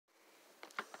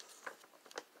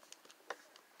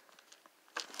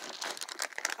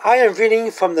I am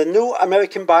reading from the New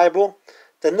American Bible,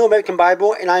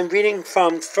 and I'm reading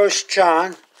from 1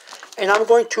 John, and I'm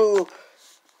going to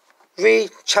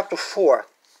read chapter 4.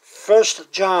 1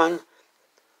 John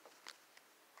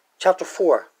chapter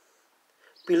 4.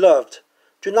 Beloved,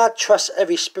 do not trust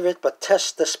every spirit, but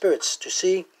test the spirits to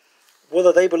see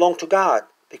whether they belong to God,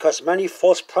 because many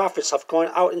false prophets have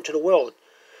gone out into the world.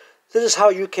 This is how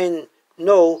you can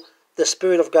know the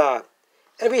Spirit of God.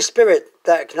 Every spirit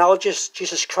that acknowledges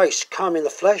Jesus Christ come in the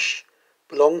flesh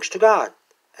belongs to God,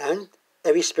 and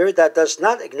every spirit that does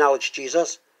not acknowledge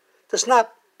Jesus does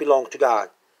not belong to God.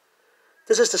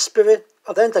 This is the spirit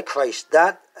of the Antichrist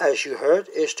that, as you heard,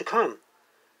 is to come,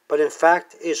 but in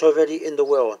fact is already in the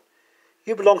world.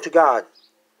 You belong to God,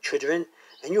 children,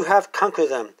 and you have conquered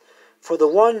them, for the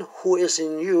one who is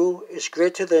in you is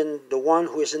greater than the one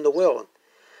who is in the world.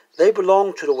 They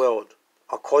belong to the world.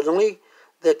 Accordingly,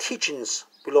 their teachings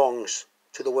belongs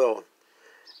to the world,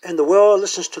 and the world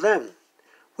listens to them.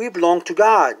 We belong to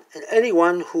God, and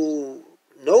anyone who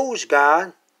knows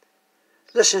God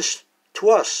listens to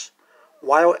us,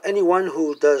 while anyone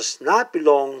who does not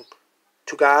belong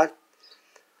to God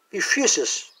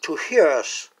refuses to hear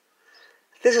us.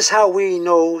 This is how we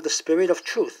know the spirit of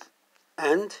truth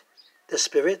and the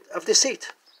spirit of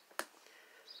deceit.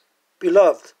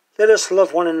 Beloved, let us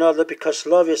love one another, because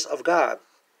love is of God.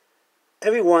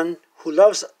 Everyone who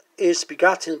loves is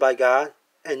begotten by God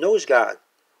and knows God.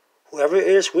 Whoever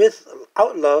is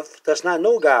without love does not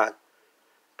know God,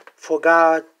 for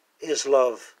God is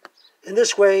love. In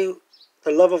this way, the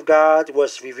love of God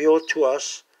was revealed to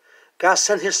us. God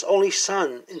sent His only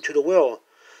Son into the world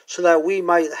so that we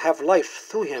might have life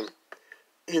through Him.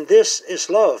 In this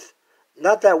is love,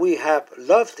 not that we have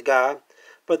loved God,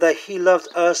 but that He loved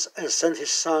us and sent His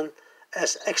Son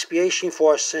as expiation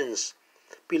for our sins.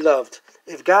 Beloved,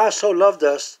 if God so loved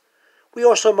us, we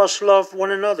also must love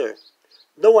one another.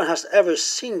 No one has ever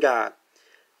seen God.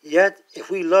 Yet, if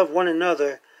we love one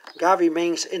another, God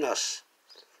remains in us,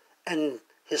 and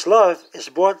His love is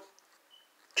brought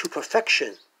to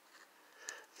perfection.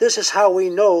 This is how we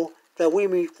know that we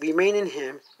remain in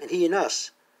Him and He in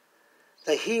us,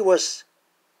 that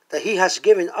He has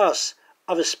given us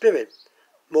of His Spirit.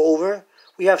 Moreover,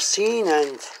 we have seen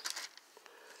and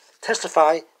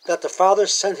testify that the Father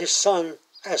sent His Son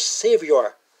as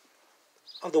Savior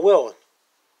of the world.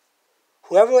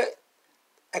 Whoever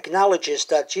acknowledges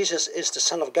that Jesus is the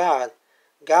Son of God,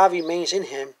 God remains in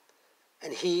Him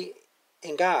and He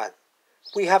in God.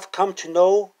 We have come to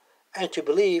know and to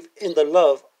believe in the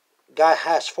love God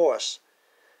has for us.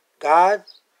 God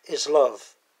is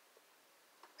love,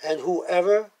 and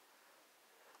whoever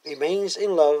remains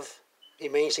in love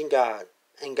remains in God,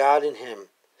 and God in him.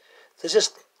 This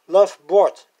is love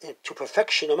brought into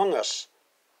perfection among us,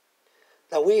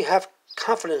 that we have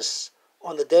confidence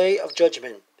on the day of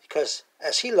judgment, because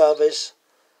as He loves,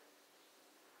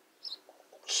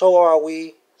 so are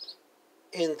we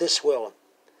in this world.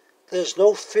 There is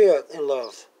no fear in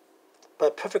love,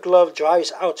 but perfect love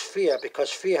drives out fear, because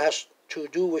fear has to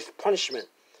do with punishment.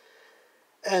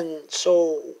 And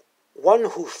so one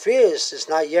who fears is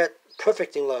not yet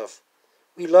perfect in love.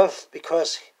 We love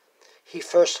because He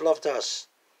first loved us.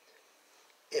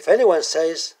 If anyone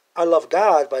says, I love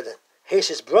God, but hates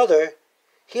his brother,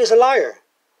 he is a liar.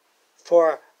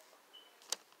 For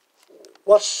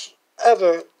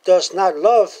whatsoever does not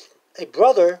love a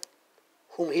brother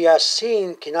whom he has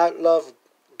seen cannot love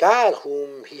God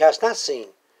whom he has not seen.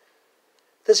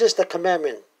 This is the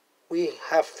commandment we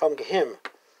have from Him.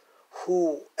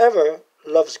 Whoever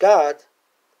loves God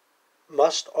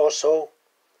must also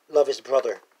love his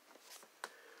brother.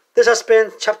 This has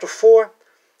been chapter 4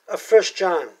 of 1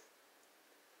 John.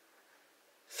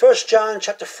 1 John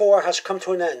chapter 4 has come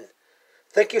to an end.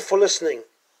 Thank you for listening.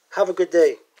 Have a good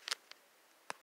day.